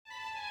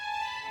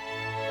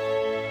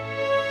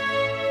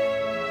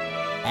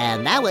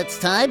And now it's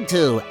time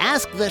to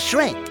Ask the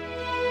Shrink.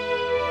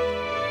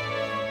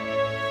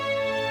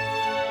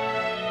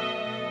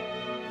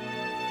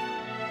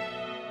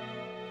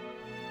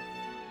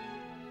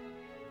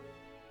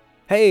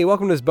 Hey,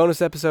 welcome to this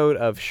bonus episode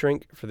of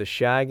Shrink for the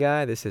Shy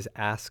Guy. This is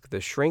Ask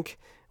the Shrink,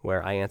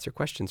 where I answer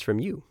questions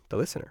from you, the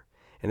listener.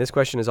 And this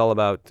question is all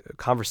about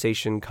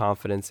conversation,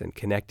 confidence, and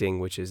connecting,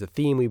 which is a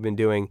theme we've been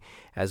doing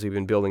as we've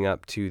been building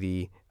up to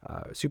the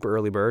Super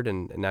Early Bird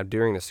and now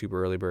during the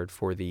Super Early Bird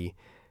for the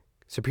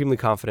Supremely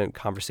Confident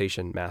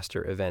Conversation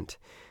Master event.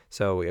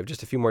 So we have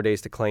just a few more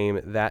days to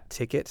claim that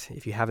ticket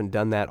if you haven't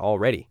done that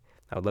already.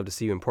 I would love to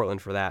see you in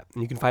Portland for that.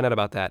 And you can find out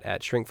about that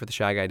at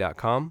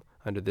shrinkfortheshyguy.com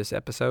under this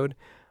episode.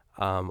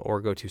 Or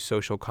go to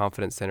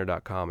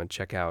socialconfidencecenter.com and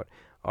check out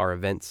our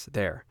events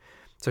there.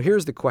 So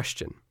here's the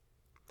question.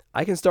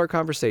 I can start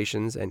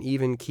conversations and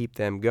even keep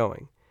them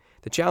going.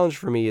 The challenge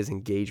for me is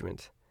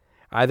engagement.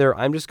 Either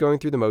I'm just going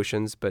through the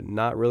motions but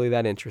not really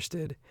that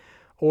interested,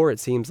 or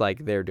it seems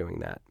like they're doing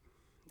that.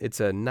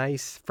 It's a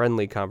nice,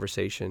 friendly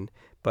conversation,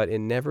 but it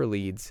never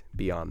leads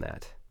beyond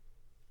that.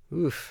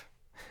 Oof.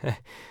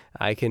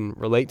 I can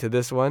relate to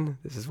this one.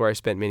 This is where I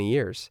spent many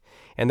years.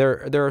 And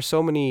there are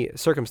so many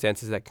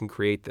circumstances that can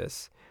create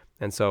this.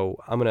 And so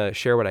I'm going to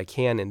share what I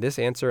can in this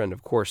answer. And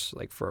of course,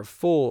 like for a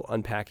full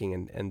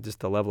unpacking and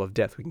just the level of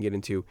depth we can get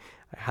into,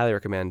 I highly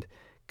recommend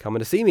coming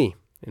to see me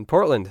in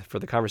Portland for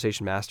the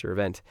Conversation Master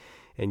event.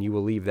 And you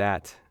will leave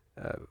that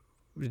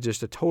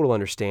just a total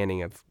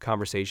understanding of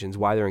conversations,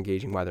 why they're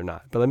engaging, why they're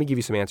not. But let me give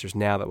you some answers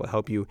now that will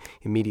help you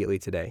immediately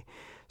today.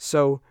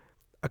 So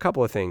a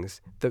couple of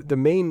things. Let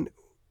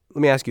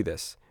me ask you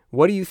this.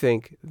 What do you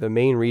think the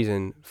main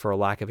reason for a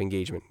lack of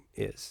engagement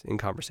is in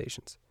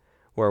conversations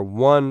where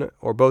one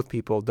or both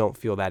people don't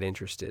feel that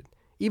interested?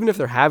 Even if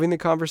they're having the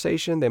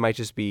conversation, they might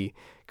just be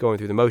going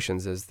through the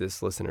motions, as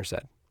this listener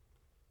said.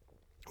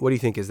 What do you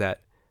think is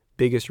that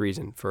biggest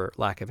reason for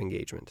lack of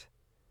engagement?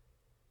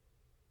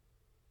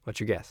 What's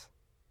your guess?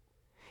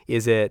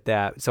 Is it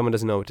that someone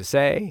doesn't know what to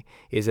say?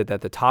 Is it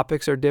that the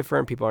topics are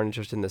different? People aren't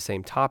interested in the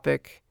same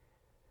topic?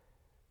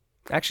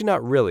 Actually,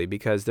 not really,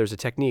 because there's a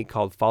technique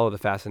called follow the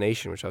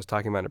fascination, which I was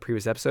talking about in a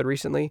previous episode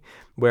recently,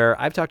 where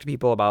I've talked to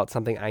people about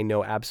something I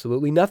know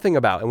absolutely nothing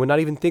about and would not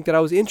even think that I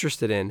was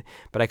interested in,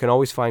 but I can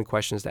always find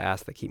questions to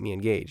ask that keep me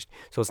engaged.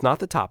 So it's not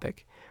the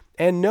topic.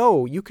 And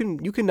no, you can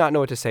not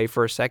know what to say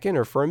for a second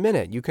or for a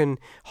minute. You can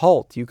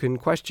halt, you can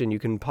question, you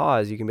can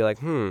pause, you can be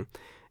like, I'm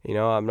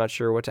not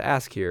sure what to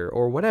ask here,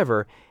 or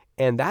whatever.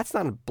 And that's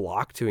not a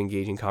block to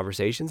engaging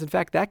conversations. In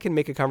fact, that can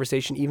make a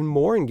conversation even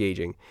more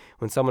engaging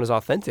when someone is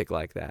authentic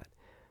like that.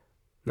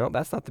 No,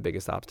 that's not the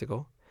biggest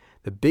obstacle.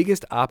 The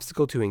biggest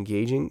obstacle to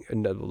engaging,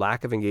 and the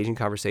lack of engaging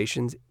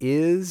conversations,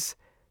 is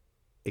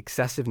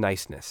excessive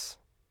niceness.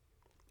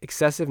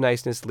 Excessive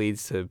niceness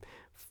leads to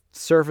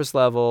surface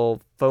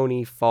level,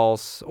 phony,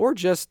 false, or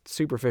just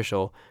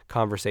superficial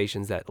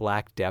conversations that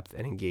lack depth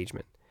and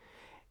engagement.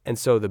 And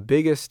so the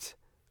biggest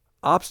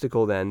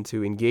obstacle then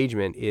to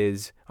engagement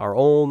is our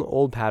own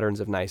old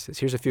patterns of niceness.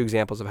 Here's a few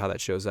examples of how that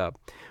shows up.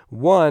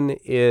 One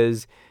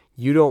is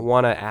you don't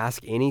want to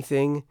ask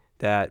anything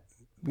that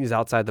is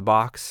outside the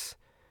box.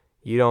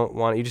 You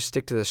just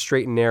stick to the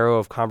straight and narrow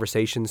of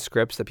conversation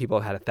scripts that people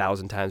have had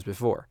 1,000 times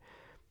before.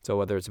 So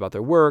whether it's about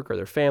their work or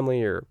their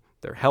family or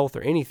their health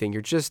or anything,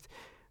 you're just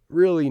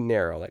really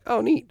narrow. Like, oh,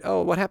 neat.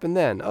 Oh, what happened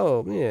then?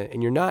 Oh, yeah.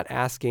 And you're not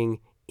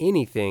asking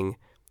anything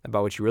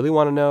about what you really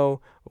want to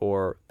know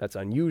or that's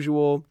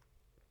unusual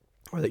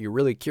or that you're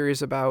really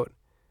curious about.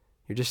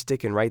 You're just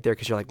sticking right there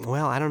because you're like,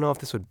 well, I don't know if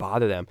this would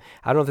bother them.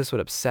 I don't know if this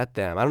would upset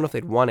them. I don't know if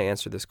they'd want to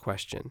answer this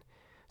question.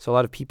 So a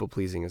lot of people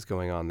pleasing is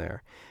going on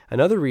there.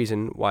 Another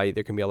reason why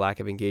there can be a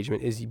lack of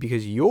engagement is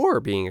because you're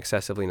being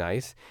excessively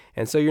nice.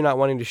 And so you're not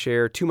wanting to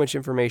share too much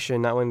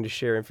information, not wanting to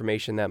share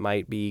information that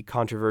might be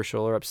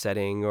controversial or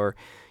upsetting, or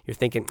you're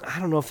thinking, I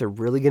don't know if they're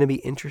really going to be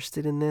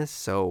interested in this.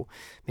 So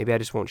maybe I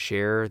just won't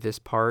share this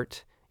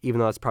part, even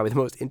though that's probably the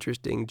most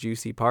interesting,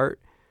 juicy part.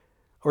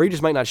 Or you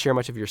just might not share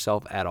much of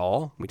yourself at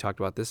all. We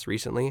talked about this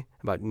recently,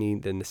 about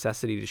the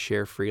necessity to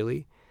share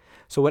freely.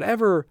 So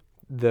whatever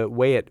the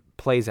way it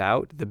plays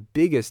out, the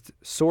biggest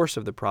source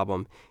of the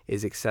problem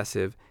is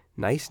excessive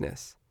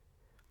niceness.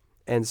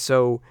 And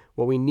so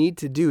what we need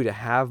to do to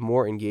have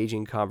more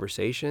engaging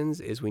conversations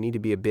is we need to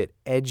be a bit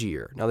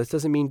edgier. Now, this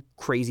doesn't mean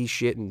crazy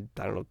shit and,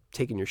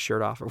 taking your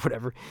shirt off or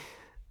whatever.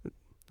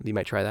 You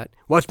might try that.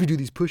 Watch me do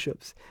these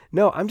push-ups.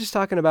 No, I'm just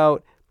talking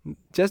about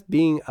just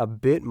being a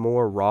bit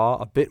more raw,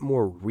 a bit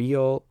more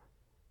real,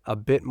 a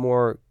bit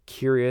more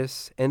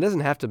curious. And it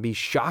doesn't have to be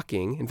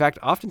shocking. In fact,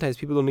 oftentimes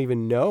people don't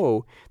even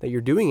know that you're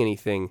doing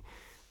anything,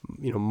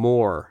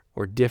 more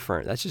or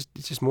different. It's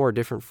just more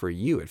different for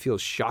you. It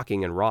feels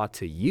shocking and raw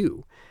to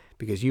you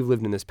because you've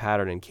lived in this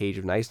pattern and cage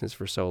of niceness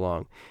for so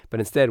long. But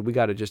instead, we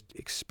got to just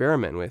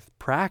experiment with,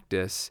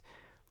 practice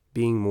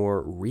being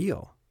more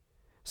real.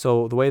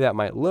 So the way that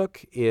might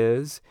look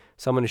is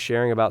someone is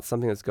sharing about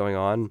something that's going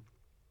on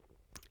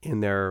in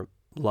their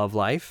love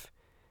life,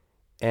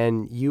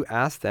 and you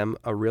ask them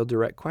a real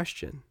direct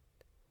question.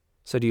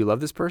 So do you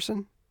love this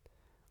person?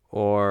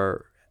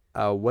 Or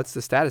what's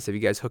the status? Have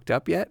you guys hooked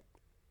up yet?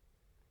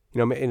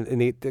 You know, in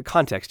the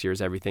context here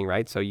is everything,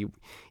 right? So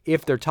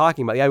if they're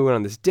talking about, yeah, we went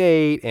on this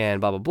date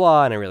and blah, blah,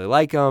 blah, and I really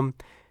like them,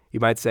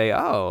 you might say,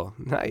 oh,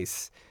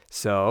 nice.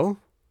 So,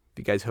 have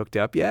you guys hooked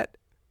up yet?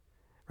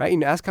 Right? You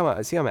know,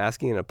 I'm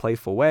asking in a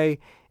playful way,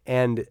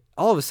 and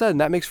all of a sudden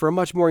that makes for a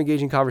much more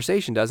engaging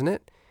conversation, doesn't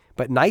it?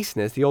 But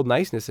niceness, the old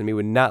niceness in me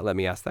would not let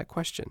me ask that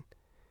question.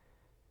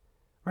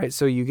 Right?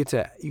 So you get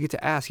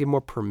to ask, you have more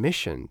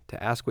permission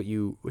to ask what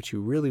you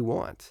really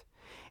want.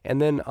 And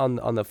then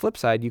on the flip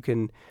side, you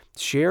can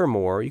share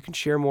more. You can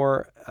share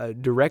more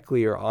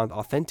directly or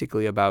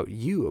authentically about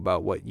you,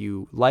 about what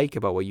you like,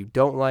 about what you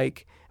don't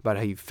like, about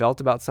how you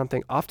felt about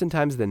something.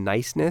 Oftentimes the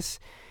niceness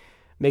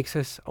makes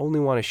us only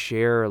want to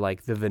share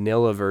like the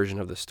vanilla version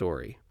of the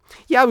story.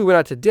 Yeah, we went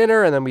out to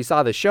dinner and then we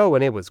saw the show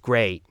and it was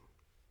great.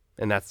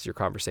 And that's your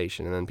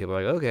conversation. And then people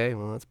are like, okay,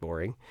 well, that's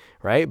boring,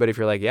 right? But if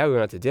you're like, yeah, we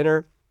went out to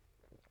dinner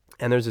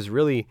and there's this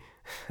really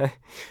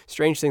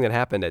strange thing that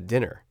happened at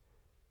dinner.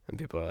 And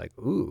people are like,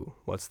 ooh,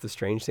 what's the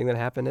strange thing that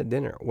happened at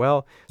dinner?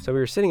 Well, so we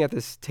were sitting at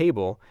this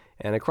table,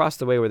 and across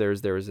the way where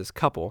there was this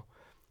couple,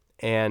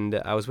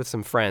 and I was with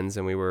some friends,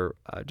 and we were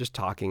just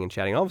talking and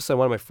chatting. All of a sudden,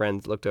 one of my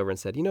friends looked over and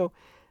said,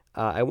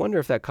 I wonder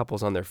if that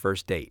couple's on their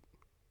first date.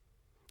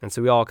 And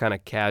so we all kind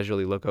of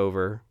casually look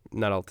over,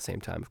 not all at the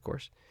same time, of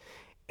course.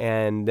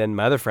 And then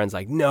my other friend's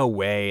like, no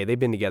way, they've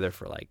been together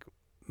for like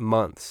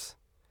months.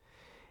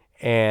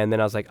 And then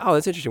I was like, oh,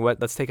 that's interesting.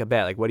 Let's take a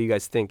bet. Like, what do you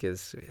guys think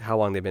is how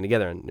long they've been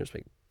together? And there's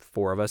like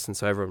 4 of us. And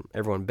so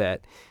everyone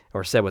bet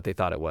or said what they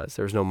thought it was.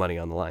 There was no money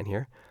on the line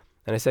here.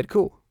 And I said,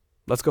 cool,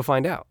 let's go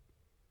find out.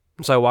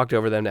 And so I walked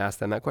over to them to ask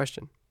them that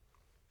question.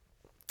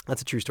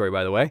 That's a true story,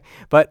 by the way.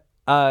 But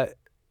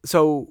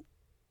so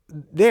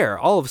there,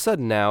 all of a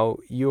sudden now,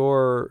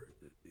 you're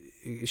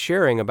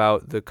sharing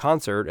about the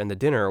concert and the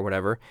dinner or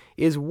whatever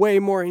is way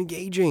more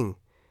engaging.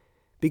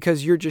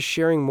 Because you're just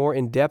sharing more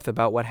in depth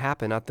about what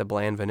happened, not the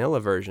bland vanilla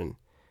version.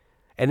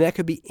 And that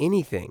could be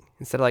anything.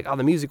 Instead of like, oh,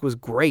 the music was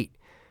great.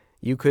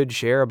 You could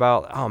share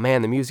about, oh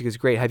man, the music is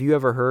great. Have you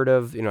ever heard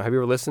of, have you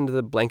ever listened to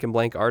the blank and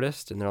blank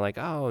artist? And they're like,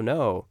 oh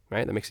no,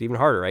 right? That makes it even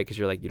harder, right? Because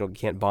you're like, you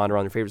can't bond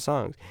around your favorite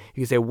songs.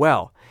 You can say,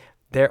 well,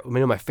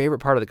 my favorite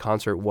part of the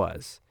concert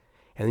was.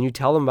 And then you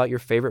tell them about your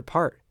favorite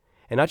part.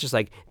 And not just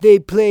like, they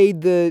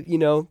played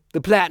the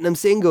platinum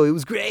single. It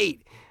was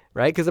great.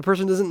 Right? Because the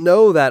person doesn't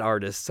know that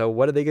artist. So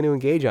what are they going to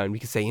engage on? We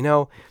can say,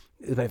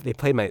 they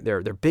played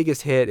their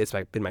biggest hit. It's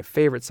been my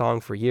favorite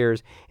song for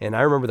years. And I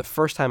remember the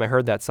first time I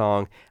heard that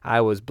song, I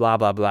was blah,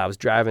 blah, blah. I was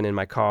driving in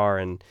my car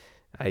and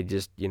I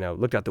just,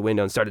 looked out the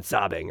window and started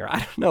sobbing. Or I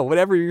don't know,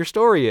 whatever your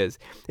story is.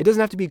 It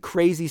doesn't have to be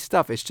crazy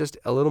stuff. It's just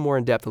a little more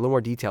in depth, a little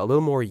more detail, a little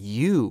more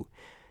you.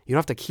 You don't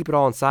have to keep it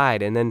all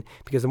inside. And then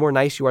because the more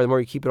nice you are, the more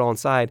you keep it all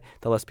inside,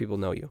 the less people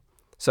know you.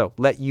 So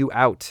let you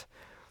out.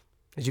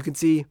 As you can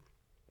see,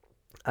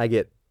 I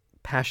get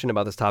passionate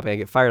about this topic. I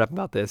get fired up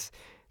about this.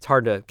 It's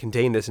hard to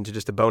contain this into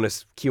just a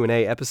bonus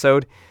Q&A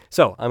episode.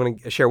 So I'm going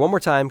to share one more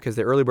time because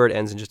the early bird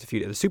ends in just a few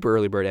days. The super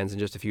early bird ends in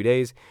just a few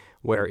days,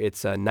 where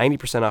it's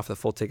 90% off the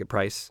full ticket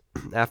price.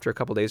 After a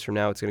couple days from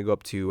now, it's going to go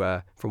up to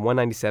from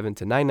 $197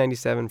 to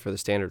 $997 for the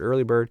standard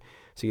early bird.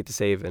 So you get to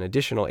save an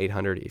additional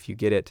 $800 if you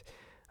get it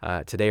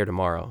today or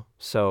tomorrow.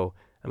 So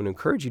I'm going to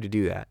encourage you to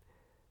do that.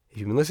 If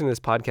you've been listening to this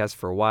podcast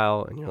for a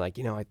while and you're like,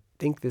 I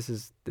think this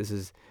is.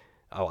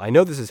 I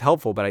know this is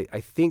helpful, but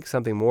I think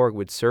something more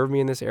would serve me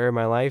in this area of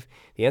my life.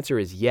 The answer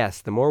is yes.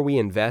 The more we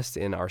invest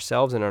in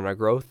ourselves and in our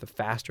growth, the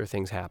faster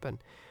things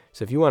happen.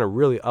 So if you want to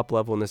really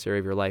up-level in this area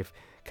of your life,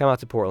 come out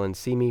to Portland,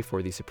 see me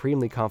for the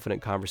Supremely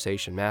Confident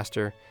Conversation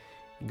Master.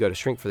 You go to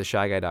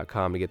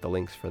shrinkfortheshyguy.com to get the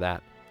links for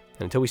that.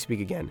 And until we speak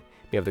again,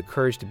 you have the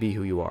courage to be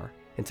who you are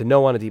and to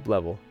know on a deep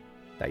level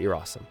that you're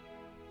awesome.